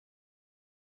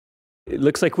It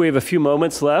looks like we have a few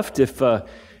moments left. If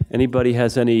anybody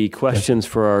has any questions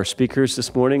for our speakers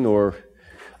this morning, or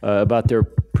about their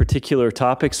particular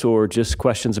topics, or just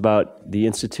questions about the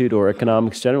Institute or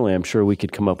economics generally, I'm sure we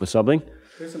could come up with something.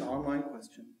 There's an online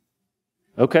question.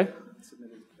 Okay.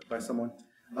 Submitted by someone.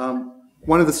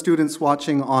 One of the students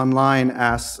watching online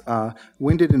asks,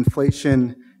 when did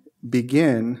inflation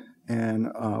begin, and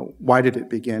why did it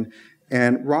begin?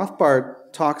 And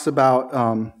Rothbard talks about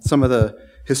some of the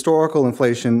historical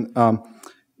inflation,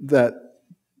 that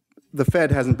the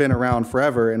Fed hasn't been around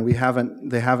forever, and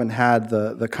they haven't had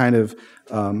the kind of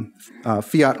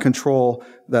fiat control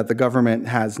that the government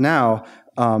has now.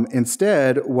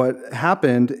 Instead, what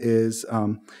happened is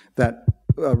that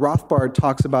Rothbard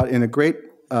talks about in a great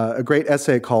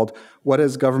essay called "What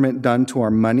Has Government Done to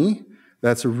Our Money?"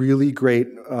 That's a really great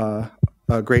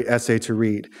essay to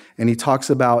read, and he talks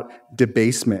about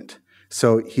debasement.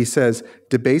 So he says,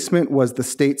 debasement was the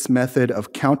state's method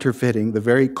of counterfeiting the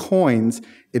very coins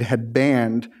it had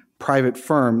banned private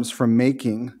firms from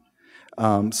making.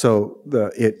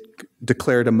 It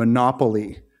declared a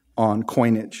monopoly on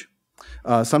coinage.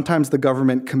 Sometimes the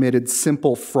government committed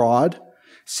simple fraud,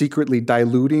 secretly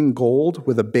diluting gold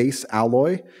with a base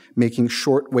alloy, making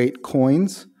short-weight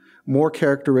coins. More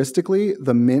characteristically,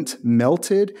 the mint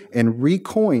melted and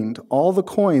recoined all the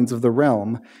coins of the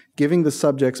realm, giving the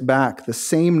subjects back the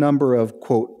same number of,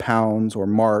 quote, pounds or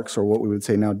marks, or what we would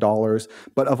say now dollars,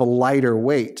 but of a lighter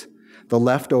weight. The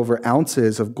leftover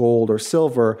ounces of gold or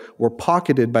silver were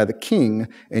pocketed by the king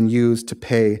and used to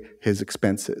pay his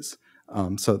expenses.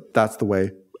 So that's the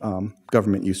way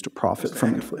government used to profit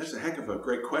from inflation. That's a heck of a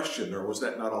great question, or was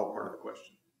that not all part of the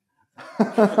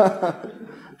question?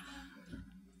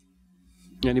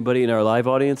 Anybody in our live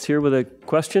audience here with a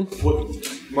question?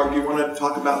 Mark, do you want to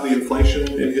talk about the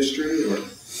inflation in history? Or?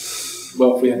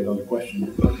 Well, if we had another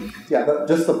question. Yeah,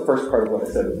 just the first part of what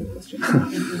I said in the question.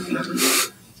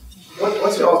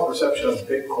 What's y'all's perception of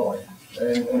Bitcoin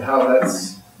and how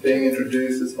that's being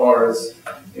introduced as far as,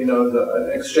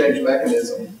 an exchange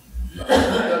mechanism that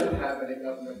doesn't have any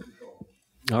government control?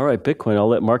 All right, Bitcoin. I'll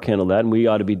let Mark handle that, and we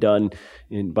ought to be done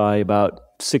by about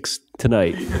 6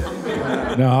 tonight.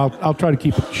 No, I'll try to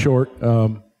keep it short.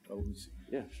 I'll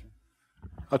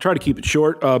try to keep it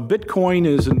short. Bitcoin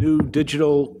is a new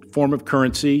digital form of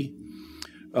currency,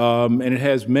 and it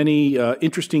has many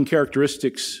interesting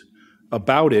characteristics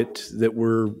about it that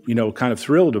we're, kind of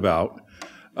thrilled about.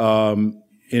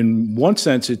 In one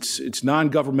sense, it's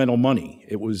non-governmental money.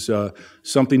 It was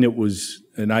something that was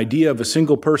an idea of a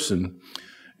single person,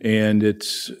 and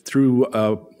it's through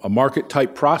a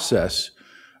market-type process.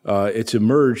 It's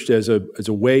emerged as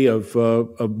a way of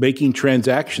making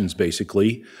transactions,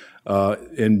 basically.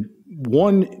 And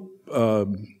one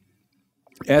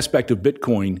aspect of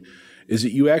Bitcoin is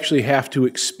that you actually have to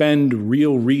expend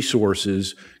real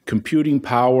resources, computing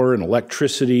power and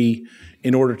electricity,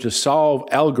 in order to solve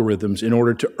algorithms, in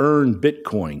order to earn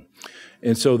Bitcoin.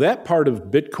 And so that part of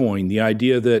Bitcoin, the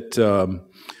idea that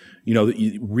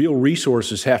that real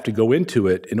resources have to go into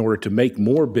it in order to make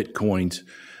more Bitcoins,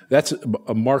 that's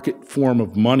a market form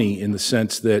of money in the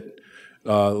sense that,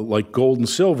 like gold and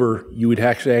silver, you would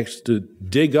actually have to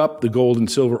dig up the gold and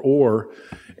silver ore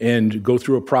and go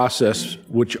through a process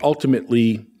which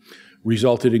ultimately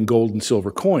resulted in gold and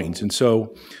silver coins. And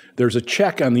so there's a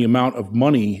check on the amount of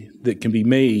money that can be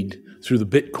made through the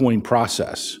Bitcoin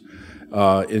process.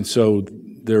 And so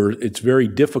it's very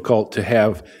difficult to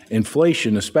have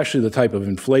inflation, especially the type of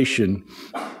inflation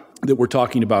that we're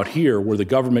talking about here, where the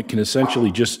government can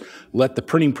essentially just let the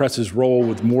printing presses roll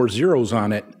with more zeros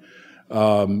on it.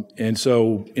 And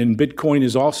so in Bitcoin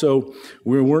is also,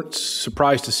 we weren't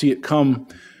surprised to see it come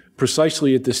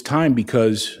precisely at this time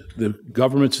because the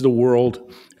governments of the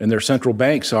world and their central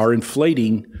banks are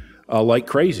inflating like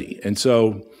crazy. And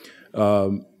so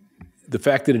the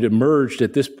fact that it emerged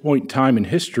at this point in time in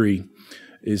history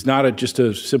is not just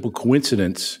a simple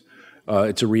coincidence.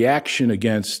 It's a reaction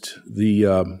against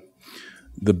the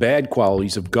bad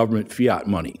qualities of government fiat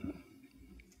money.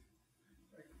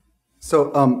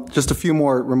 So just a few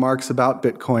more remarks about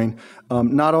Bitcoin.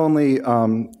 Not only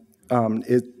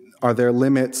are there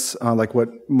limits like what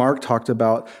Mark talked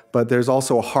about, but there's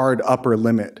also a hard upper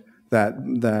limit that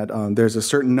there's a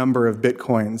certain number of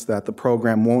Bitcoins that the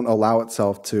program won't allow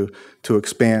itself to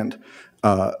expand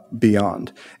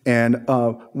beyond. And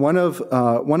one of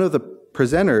the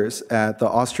presenters at the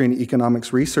Austrian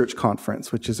Economics Research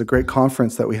Conference, which is a great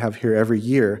conference that we have here every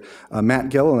year, Matt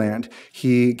Gilliland,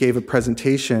 he gave a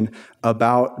presentation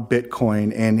about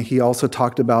Bitcoin, and he also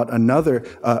talked about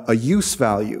a use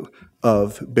value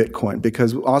of Bitcoin,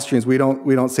 because Austrians, we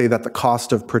don't say that the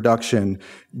cost of production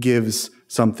gives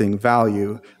something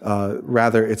value.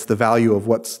 Rather, it's the value of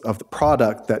the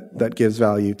product that gives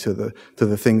value to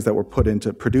the things that were put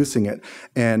into producing it.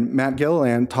 And Matt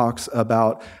Gilliland talks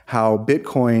about how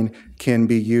Bitcoin can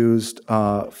be used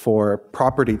for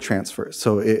property transfers.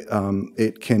 So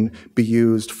it can be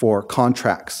used for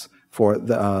contracts, for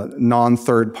the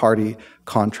non-third party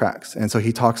contracts. And so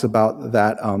he talks about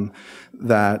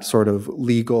that sort of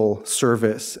legal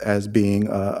service as being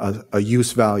a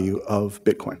use value of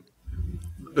Bitcoin.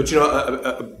 But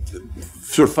a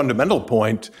sort of fundamental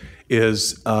point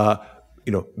is,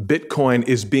 Bitcoin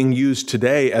is being used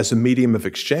today as a medium of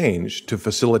exchange to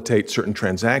facilitate certain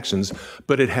transactions,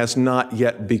 but it has not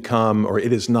yet become, or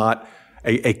it is not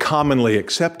a commonly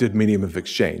accepted medium of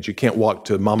exchange. You can't walk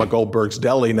to Mama Goldberg's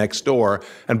deli next door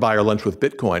and buy your lunch with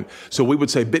Bitcoin. So we would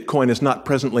say Bitcoin is not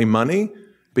presently money,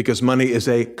 because money is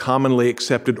a commonly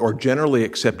accepted or generally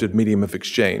accepted medium of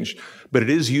exchange. But it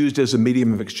is used as a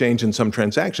medium of exchange in some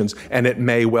transactions, and it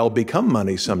may well become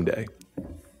money someday.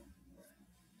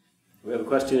 We have a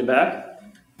question in the back.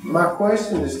 My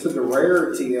question is to the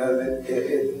rarity of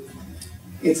it.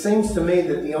 It seems to me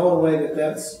that the only way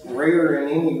that's rare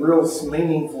in any real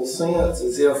meaningful sense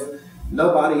is if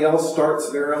nobody else starts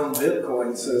their own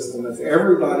Bitcoin system. If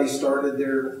everybody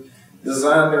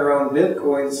designed their own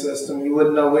Bitcoin system, you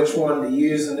wouldn't know which one to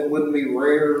use, and it wouldn't be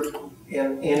rare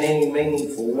in any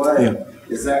meaningful way. Yeah.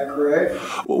 Is that correct?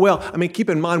 Well, keep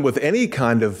in mind with any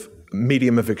kind of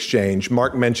medium of exchange,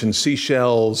 Mark mentioned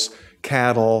seashells,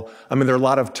 cattle. There are a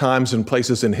lot of times and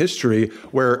places in history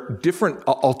where different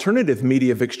alternative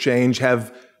media of exchange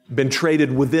have been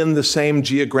traded within the same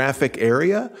geographic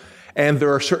area. And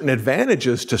there are certain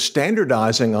advantages to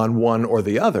standardizing on one or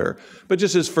the other. But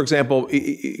just as, for example,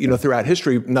 throughout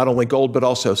history, not only gold but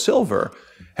also silver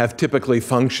have typically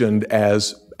functioned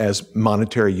as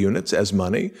monetary units, as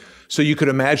money. So you could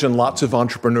imagine lots of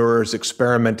entrepreneurs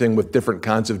experimenting with different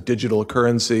kinds of digital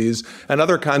currencies and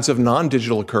other kinds of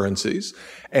non-digital currencies.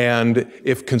 And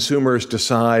if consumers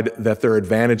decide that there are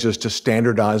advantages to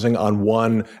standardizing on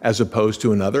one as opposed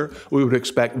to another, we would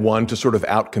expect one to sort of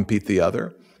outcompete the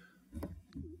other.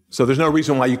 So there's no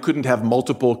reason why you couldn't have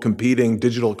multiple competing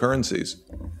digital currencies.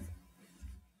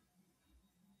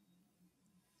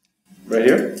 Right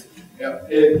here? Yeah.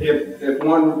 If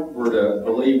one were to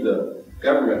believe the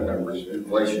government numbers,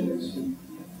 inflation is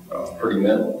pretty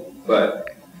minimal. But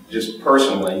just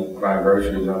personally, buying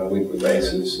groceries on a weekly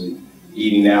basis and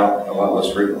eating out a lot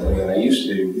less frequently than I used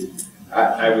to,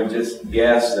 I would just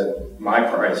guess that my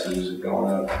prices have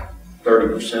gone up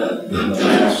 30% in the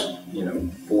last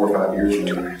 4 or 5 years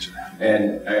maybe.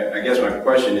 And I guess my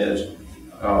question is,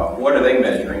 what are they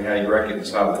measuring? How do you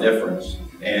reconcile the difference?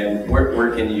 And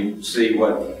where can you see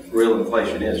what real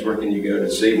inflation is? Where can you go to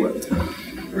see what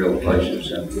real inflation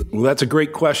is? Well, that's a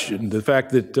great question. The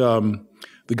fact that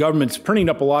the government's printing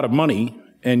up a lot of money,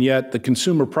 and yet the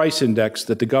consumer price index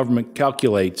that the government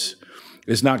calculates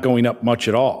is not going up much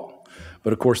at all.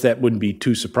 But of course, that wouldn't be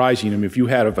too surprising. If you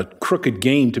had a crooked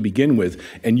game to begin with,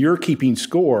 and you're keeping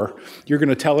score, you're going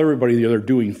to tell everybody that they're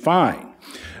doing fine.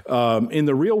 In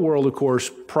the real world, of course,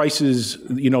 prices,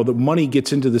 the money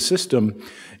gets into the system,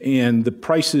 and the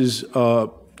prices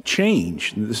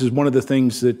change. This is one of the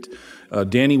things that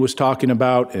Danny was talking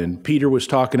about and Peter was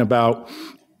talking about.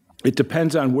 It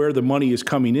depends on where the money is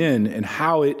coming in and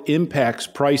how it impacts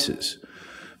prices.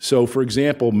 So, for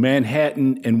example,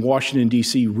 Manhattan and Washington,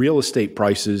 D.C. real estate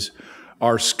prices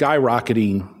are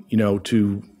skyrocketing,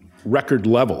 to record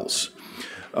levels.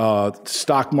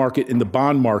 Stock market and the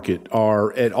bond market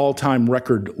are at all-time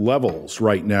record levels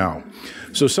right now.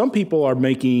 So some people are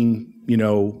making,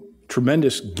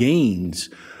 tremendous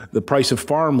gains. The price of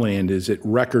farmland is at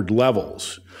record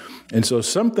levels. And so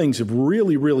some things have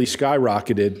really, really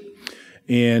skyrocketed,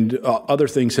 and other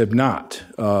things have not.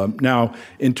 Now,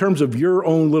 in terms of your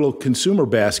own little consumer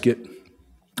basket,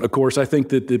 of course, I think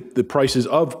that the prices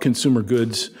of consumer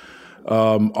goods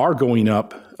are going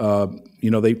up.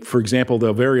 For example,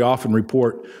 they'll very often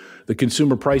report the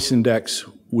consumer price index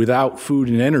without food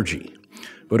and energy.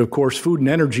 But of course, food and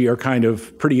energy are kind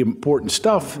of pretty important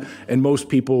stuff in most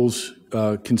people's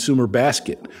consumer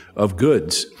basket of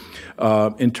goods.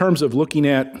 In terms of looking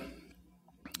at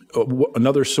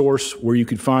another source where you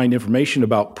could find information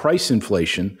about price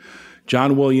inflation,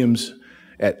 John Williams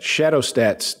at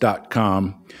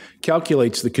shadowstats.com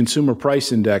calculates the consumer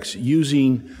price index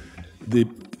using the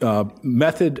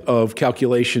method of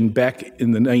calculation back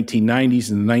in the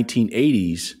 1990s and the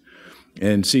 1980s.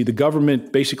 And see, the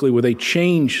government basically, where they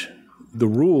change the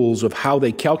rules of how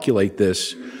they calculate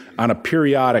this on a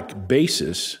periodic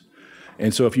basis.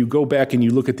 And so if you go back and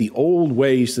you look at the old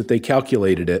ways that they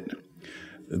calculated it,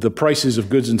 the prices of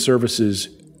goods and services,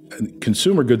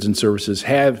 consumer goods and services,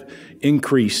 have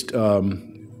increased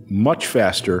much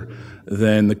faster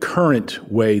than the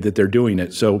current way that they're doing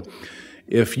it. So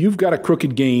if you've got a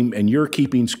crooked game and you're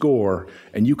keeping score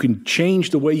and you can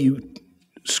change the way you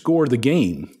score the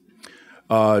game,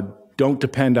 don't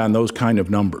depend on those kind of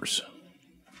numbers.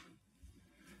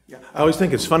 I always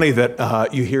think it's funny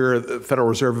that you hear the Federal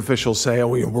Reserve officials say, oh,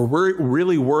 we're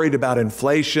really worried about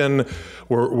inflation.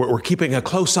 We're keeping a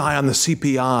close eye on the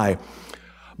CPI.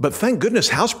 But thank goodness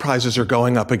house prices are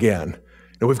going up again.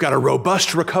 And we've got a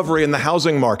robust recovery in the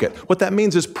housing market. What that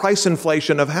means is price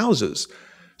inflation of houses.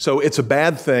 So it's a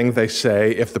bad thing, they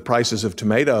say, if the prices of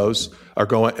tomatoes are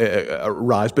going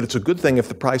rise, but it's a good thing if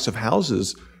the price of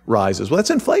houses rises. Well, that's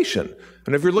inflation.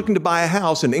 And if you're looking to buy a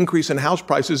house, an increase in house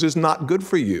prices is not good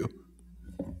for you.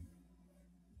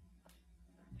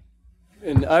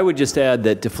 And I would just add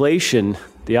that deflation,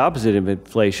 the opposite of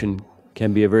inflation,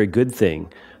 can be a very good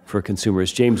thing for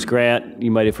consumers. James Grant,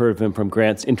 you might have heard of him from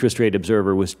Grant's Interest Rate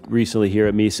Observer, was recently here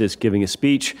at Mises giving a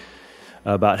speech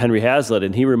about Henry Hazlitt,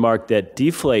 and he remarked that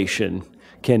deflation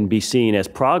can be seen as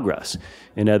progress.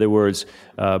 In other words,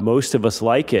 most of us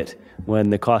like it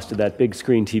when the cost of that big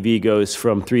screen TV goes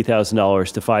from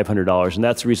 $3,000 to $500, and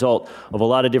that's a result of a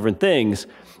lot of different things.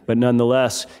 But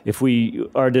nonetheless, if we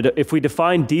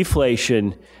define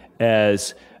deflation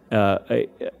as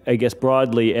I guess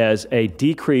broadly as a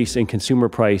decrease in consumer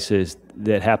prices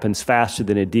that happens faster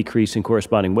than a decrease in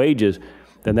corresponding wages,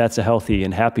 then that's a healthy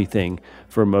and happy thing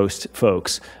for most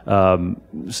folks.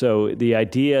 So the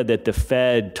idea that the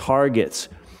Fed targets,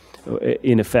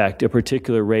 in effect, a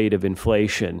particular rate of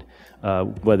inflation,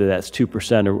 whether that's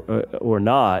 2% or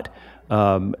not,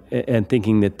 and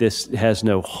thinking that this has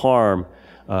no harm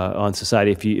on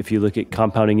society. If you look at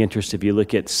compounding interest, if you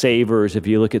look at savers, if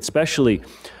you look at especially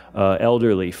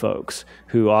elderly folks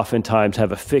who oftentimes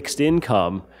have a fixed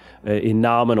income in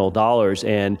nominal dollars,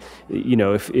 and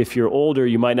if you're older,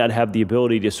 you might not have the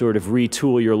ability to sort of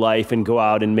retool your life and go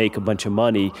out and make a bunch of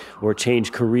money or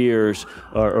change careers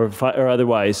or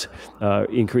otherwise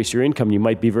increase your income. You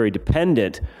might be very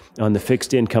dependent on the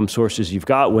fixed income sources you've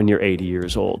got when you're 80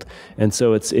 years old, and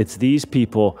so it's these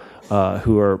people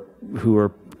who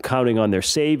are counting on their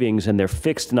savings and their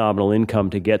fixed nominal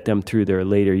income to get them through their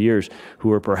later years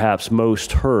who are perhaps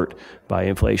most hurt by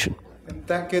inflation. And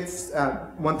that gets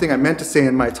one thing I meant to say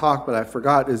in my talk, but I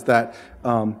forgot, is that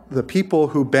the people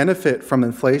who benefit from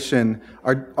inflation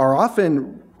are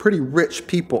often pretty rich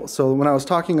people. So when I was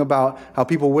talking about how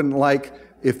people wouldn't like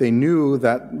if they knew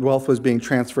that wealth was being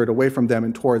transferred away from them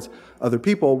and towards other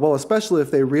people, well, especially if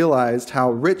they realized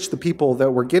how rich the people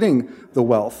that were getting the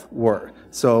wealth were.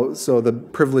 So the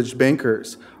privileged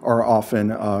bankers are often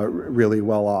really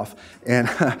well off, and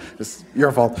it's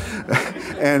your fault.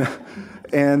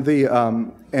 And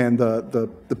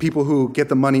the people who get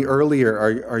the money earlier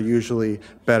are usually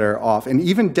better off. And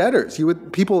even debtors,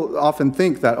 people often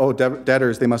think that, oh,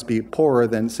 debtors, they must be poorer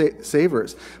than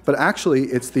savers. But actually,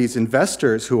 it's these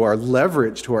investors who are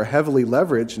leveraged, who are heavily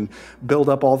leveraged and build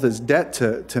up all this debt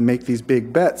to make these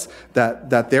big bets,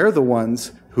 that they're the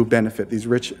ones who benefit, these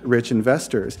rich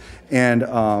investors. And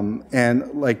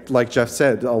like Jeff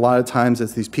said, a lot of times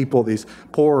it's these people, these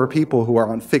poorer people who are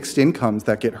on fixed incomes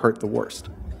that get hurt the worst.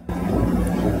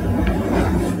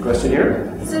 Question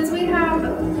here? Since we have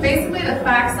basically the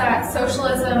facts that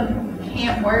socialism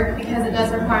can't work because it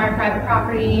does require private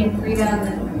property and freedom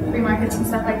and free markets and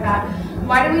stuff like that,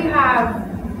 why do we have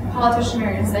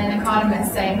politicians and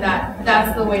economists saying that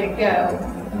that's the way to go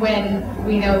when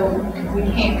we know we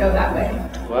can't go that way?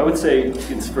 Well, I would say,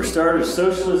 for starters,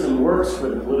 socialism works for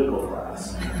the political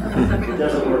class. It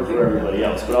doesn't work for everybody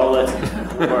else, but I'll let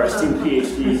our esteemed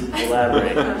PhDs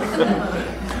elaborate.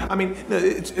 I mean,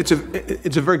 it's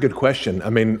a very good question. I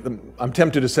mean, I'm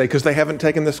tempted to say because they haven't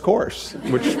taken this course,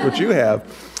 which you have.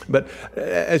 But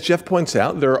as Jeff points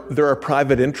out, there are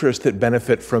private interests that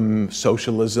benefit from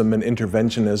socialism and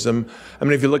interventionism. I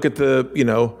mean, if you look at the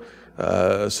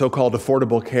so-called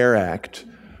Affordable Care Act,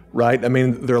 right? I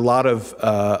mean, there are a lot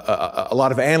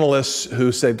of analysts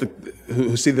who say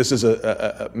who see this as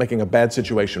making a bad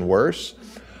situation worse.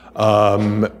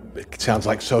 It sounds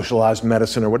like socialized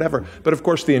medicine or whatever. But of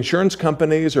course, the insurance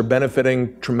companies are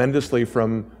benefiting tremendously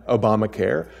from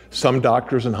Obamacare. Some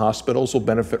doctors and hospitals will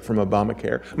benefit from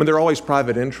Obamacare. I mean, there are always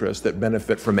private interests that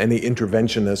benefit from any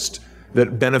interventionist,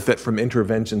 that benefit from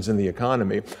interventions in the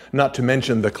economy, not to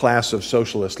mention the class of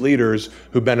socialist leaders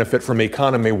who benefit from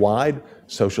economy-wide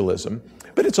socialism.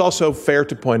 But it's also fair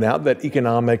to point out that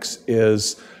economics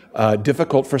is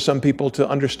difficult for some people to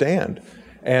understand.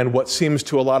 and what seems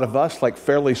to a lot of us like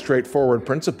fairly straightforward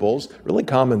principles, really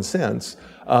common sense,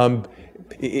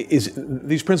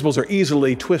 these principles are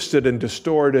easily twisted and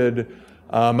distorted.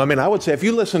 I mean, I would say if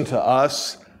you listen to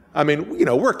us, I mean, you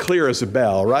know, we're clear as a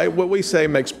bell, right? What we say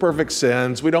makes perfect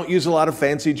sense. We don't use a lot of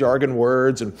fancy jargon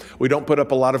words, and we don't put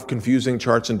up a lot of confusing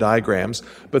charts and diagrams.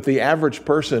 But the average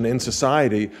person in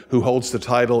society who holds the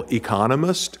title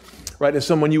economist, right, is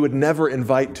someone you would never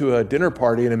invite to a dinner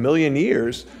party in a million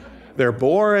years. They're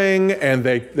boring, and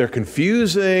they're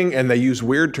confusing, and they use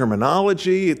weird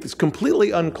terminology. It's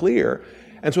completely unclear.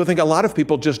 And so I think a lot of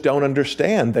people just don't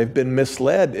understand. They've been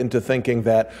misled into thinking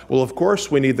that, well, of course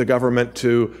we need the government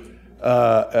to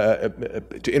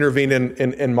intervene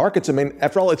in markets. I mean,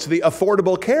 after all, it's the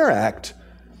Affordable Care Act.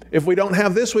 If we don't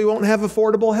have this, we won't have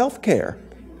affordable health care.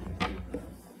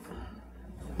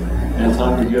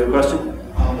 Anton, did you have a question?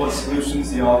 What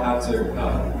solutions do y'all have to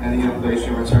ending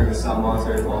inflation, returning to sound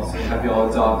monetary policy? Have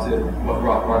y'all adopted what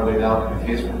Rothbard laid out in the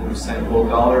case for the cent gold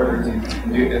dollar, or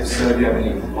if so, do you have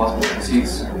any possible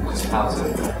critiques or just how to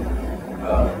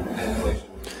end inflation?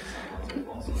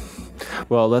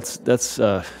 Well, that's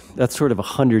sort of a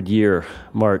 100-year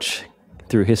march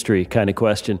through history kind of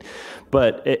question.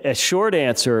 But a short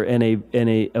answer and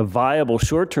a viable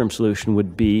short-term solution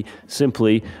would be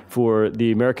simply for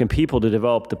the American people to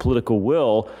develop the political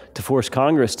will to force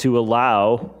Congress to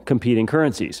allow competing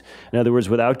currencies. In other words,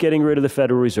 without getting rid of the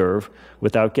Federal Reserve,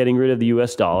 without getting rid of the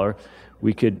U.S. dollar,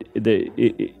 we could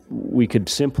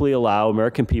simply allow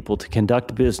American people to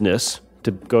conduct business,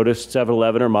 to go to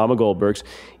 7-Eleven or Mama Goldberg's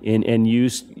and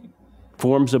use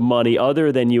forms of money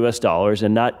other than U.S. dollars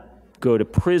and not go to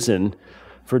prison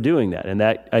for doing that. And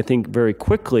that, I think, very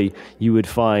quickly you would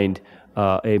find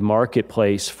a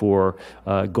marketplace for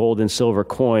gold and silver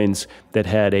coins that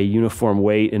had a uniform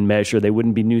weight and measure. They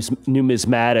wouldn't be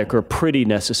numismatic or pretty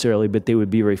necessarily, but they would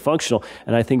be very functional.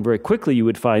 And I think very quickly you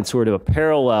would find sort of a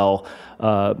parallel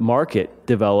market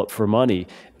develop for money.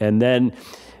 And then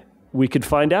we could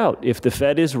find out if the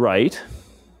Fed is right,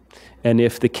 and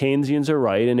if the Keynesians are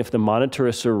right, and if the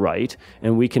monetarists are right,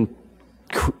 and we can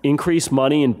increase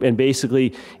money and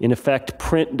basically, in effect,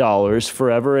 print dollars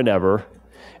forever and ever,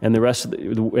 and the rest of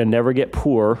and never get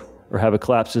poor or have a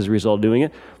collapse as a result of doing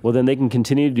it, well, then they can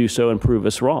continue to do so and prove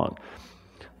us wrong.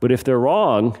 But if they're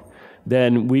wrong,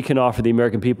 then we can offer the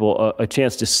American people a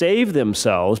chance to save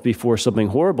themselves before something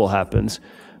horrible happens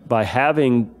by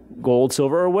having gold,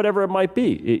 silver, or whatever it might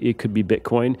be. It could be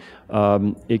Bitcoin.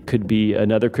 It could be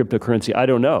another cryptocurrency. I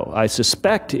don't know. I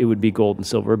suspect it would be gold and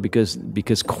silver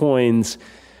because coins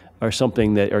are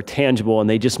something that are tangible and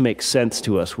they just make sense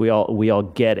to us. We all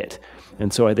get it.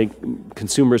 And so I think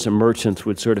consumers and merchants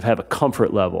would sort of have a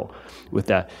comfort level with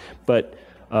that. But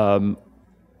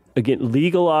again,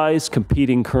 legalize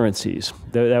competing currencies.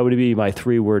 That would be my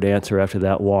 3-word answer after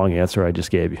that long answer I just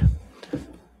gave you.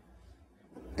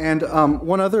 And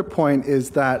one other point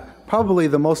is that probably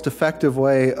the most effective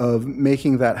way of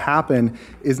making that happen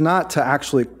is not to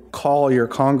actually call your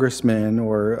congressman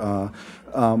or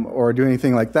do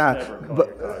anything like that,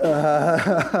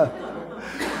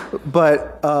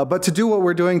 but to do what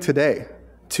we're doing today,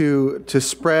 to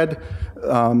spread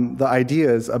the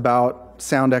ideas about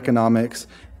sound economics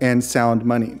and sound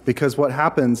money. Because what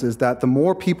happens is that the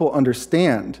more people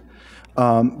understand,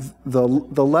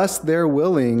 the less they're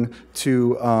willing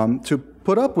to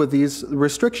put up with these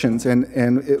restrictions, and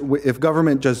if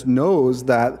government just knows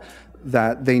that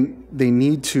they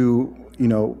need to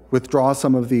withdraw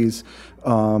some of these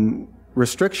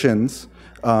restrictions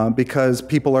because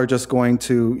people are just going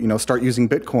to start using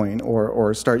Bitcoin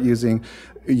or start using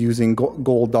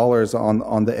gold dollars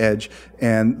on the edge,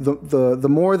 and the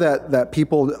more that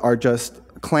people are just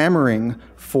clamoring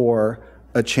for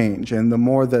a change, and the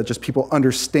more that just people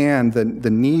understand the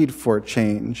need for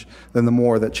change, then the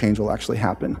more that change will actually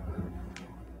happen.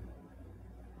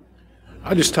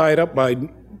 I just tie it up by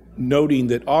noting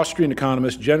that Austrian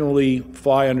economists generally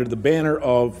fly under the banner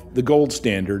of the gold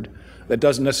standard. That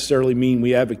doesn't necessarily mean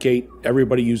we advocate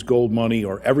everybody use gold money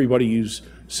or everybody use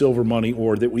silver money,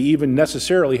 or that we even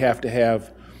necessarily have to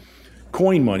have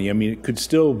coin money. I mean, it could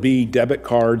still be debit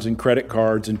cards and credit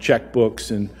cards and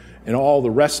checkbooks and all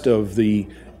the rest of the,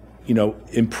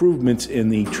 improvements in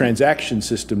the transaction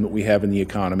system that we have in the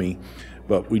economy.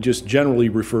 But we just generally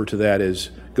refer to that as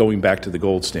going back to the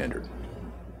gold standard.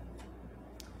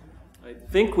 I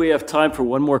think we have time for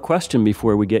one more question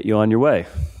before we get you on your way.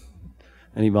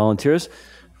 Any volunteers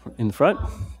in the front?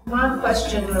 My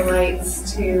question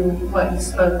relates to what you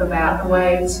spoke about. The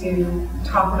way to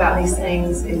talk about these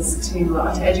things is to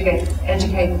educate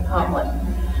the public.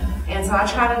 And so I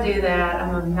try to do that.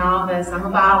 I'm a novice. I'm a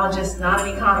biologist, not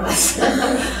an economist.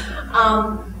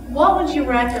 What would you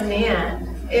recommend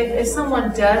if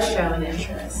someone does show an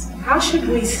interest? How should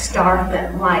we start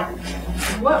them? Like,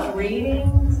 what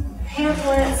reading,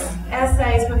 pamphlets,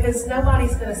 essays? Because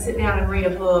nobody's going to sit down and read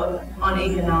a book on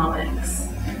economics.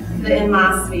 In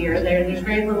my sphere, there's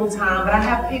very little time, but I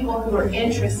have people who are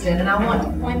interested, and I want to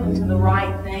point them to the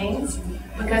right things,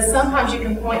 because sometimes you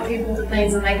can point people to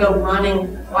things and they go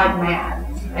running like mad.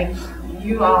 Like,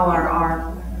 you all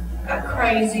are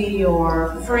crazy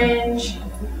or fringe.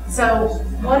 So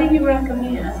what do you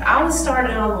recommend? I was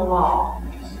started on the law,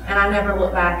 and I never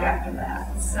looked back after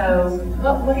that. So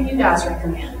what do you guys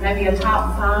recommend? Maybe a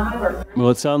top 5? Or? Well,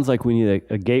 it sounds like we need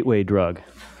a gateway drug.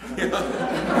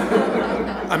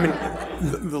 I mean,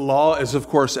 the law is, of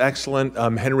course, excellent.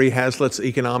 Henry Hazlitt's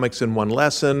Economics in One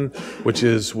Lesson, which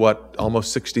is,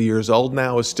 almost 60 years old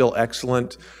now, is still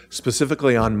excellent,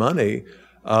 specifically on money.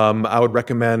 I would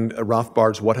recommend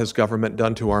Rothbard's What Has Government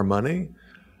Done to Our Money,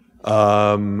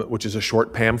 which is a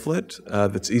short pamphlet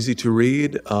that's easy to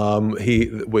read.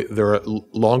 There are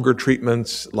longer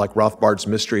treatments like Rothbard's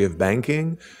Mystery of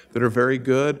Banking that are very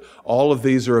good. All of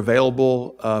these are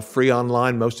available free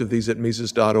online, most of these at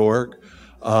Mises.org.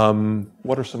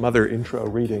 What are some other intro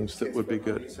readings that would be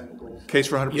good? Case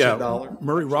for 100% dollar?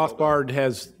 Murray Rothbard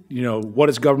has, What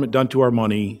Has Government Done to Our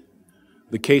Money,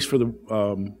 the case for the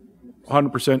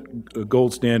 100%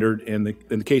 gold standard, and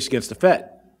the case against the Fed.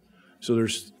 So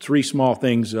there's 3 small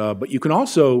things, but you can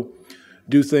also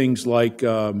do things like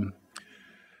put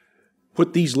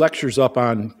these lectures up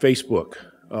on Facebook,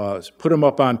 put them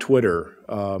up on Twitter,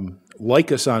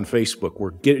 like us on Facebook.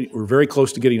 We're very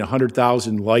close to getting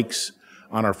 100,000 likes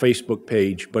on our Facebook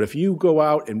page. But if you go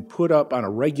out and put up on a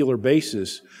regular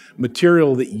basis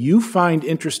material that you find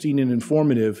interesting and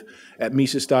informative at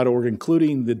Mises.org,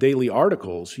 including the daily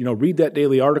articles, read that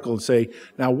daily article and say,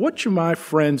 now which of my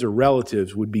friends or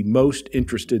relatives would be most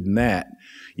interested in that?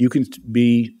 You can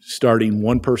be starting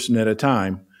one person at a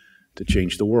time to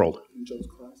change the world. Joe's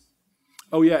class.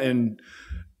 Oh yeah, and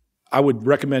I would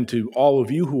recommend to all of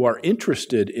you who are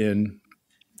interested in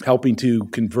helping to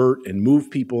convert and move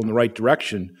people in the right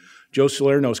direction, Joe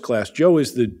Salerno's class. Joe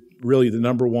is really the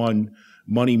 #1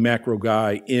 money macro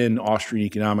guy in Austrian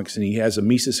economics, and he has a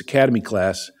Mises Academy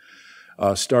class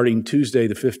starting Tuesday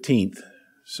the 15th.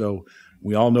 So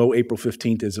we all know April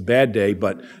 15th is a bad day,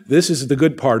 but this is the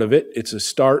good part of it. It's a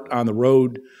start on the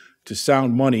road to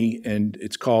sound money, and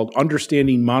it's called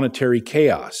Understanding Monetary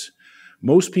Chaos.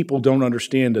 Most people don't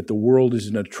understand that the world is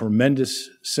in a tremendous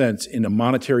sense in a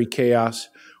monetary chaos.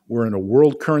 We're in a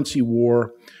world currency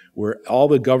war where all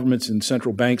the governments and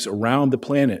central banks around the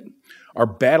planet are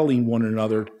battling one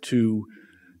another to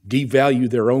devalue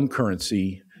their own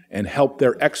currency and help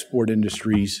their export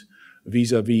industries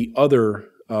vis-a-vis other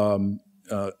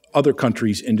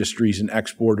countries' industries and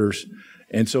exporters.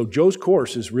 And so Joe's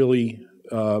course is really,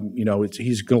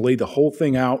 he's going to lay the whole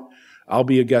thing out. I'll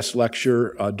be a guest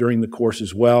lecturer during the course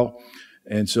as well.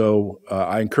 And so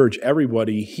I encourage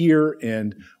everybody here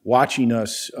and watching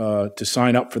us to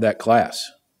sign up for that class.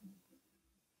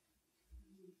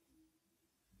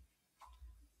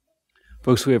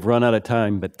 Folks, we have run out of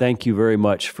time, but thank you very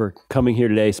much for coming here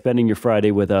today, spending your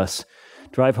Friday with us.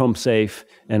 Drive home safe,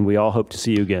 and we all hope to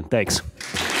see you again. Thanks.